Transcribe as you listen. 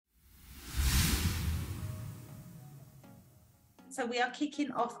So we are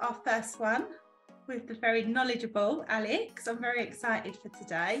kicking off our first one with the very knowledgeable Alex. I'm very excited for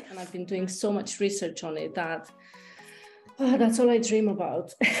today. And I've been doing so much research on it that that's all I dream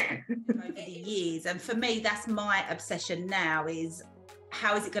about. Over the years. And for me, that's my obsession now, is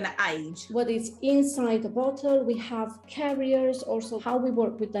how is it going to age? What is inside the bottle? We have carriers, also how we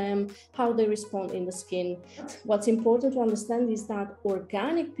work with them, how they respond in the skin. What's important to understand is that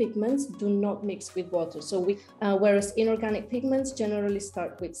organic pigments do not mix with water. So whereas inorganic pigments generally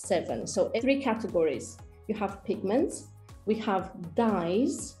start with 7. So 3 categories. You have pigments, we have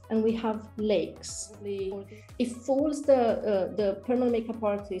dyes, and we have lakes. It fools the permanent makeup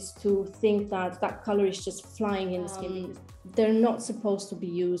artist to think that color is just flying in the skin. They're not supposed to be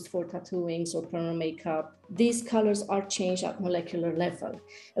used for tattooings or permanent makeup. These colors are changed at molecular level.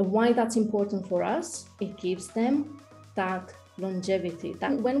 And why that's important for us, it gives them that longevity.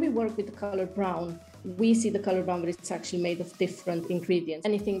 That when we work with the color brown, we see the color brown, but it's actually made of different ingredients.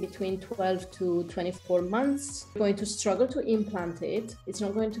 Anything between 12 to 24 months, you're going to struggle to implant it. It's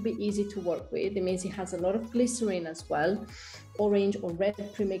not going to be easy to work with. It means it has a lot of glycerin as well, orange or red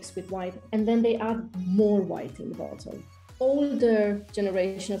premixed with white, and then they add more white in the bottle. Older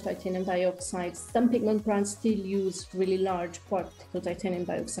generation of titanium dioxide, some pigment brands still use really large particle titanium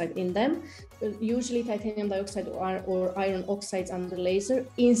dioxide in them. Usually titanium dioxide or iron oxides under laser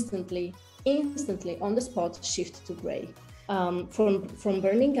instantly on the spot shift to gray from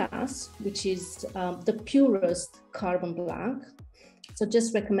burning gas, which is the purest carbon black. So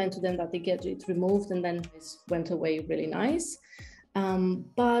just recommend to them that they get it removed, and then it went away really nice.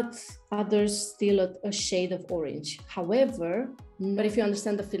 But others still a shade of orange. However, but if you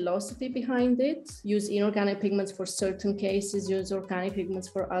understand the philosophy behind it, use inorganic pigments for certain cases, use organic pigments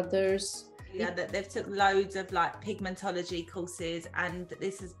for others. Yeah, that they've took loads of like pigmentology courses, and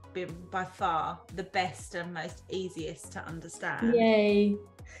this has been by far the best and most easiest to understand. Yay!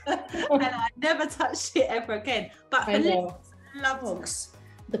 And I never touched it ever again. But I know. Loves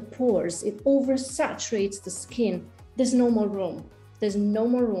the pores, it oversaturates the skin. There's no more room. There's no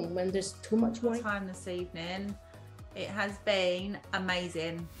more room when there's too much white. Time this evening. It has been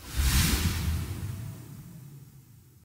amazing.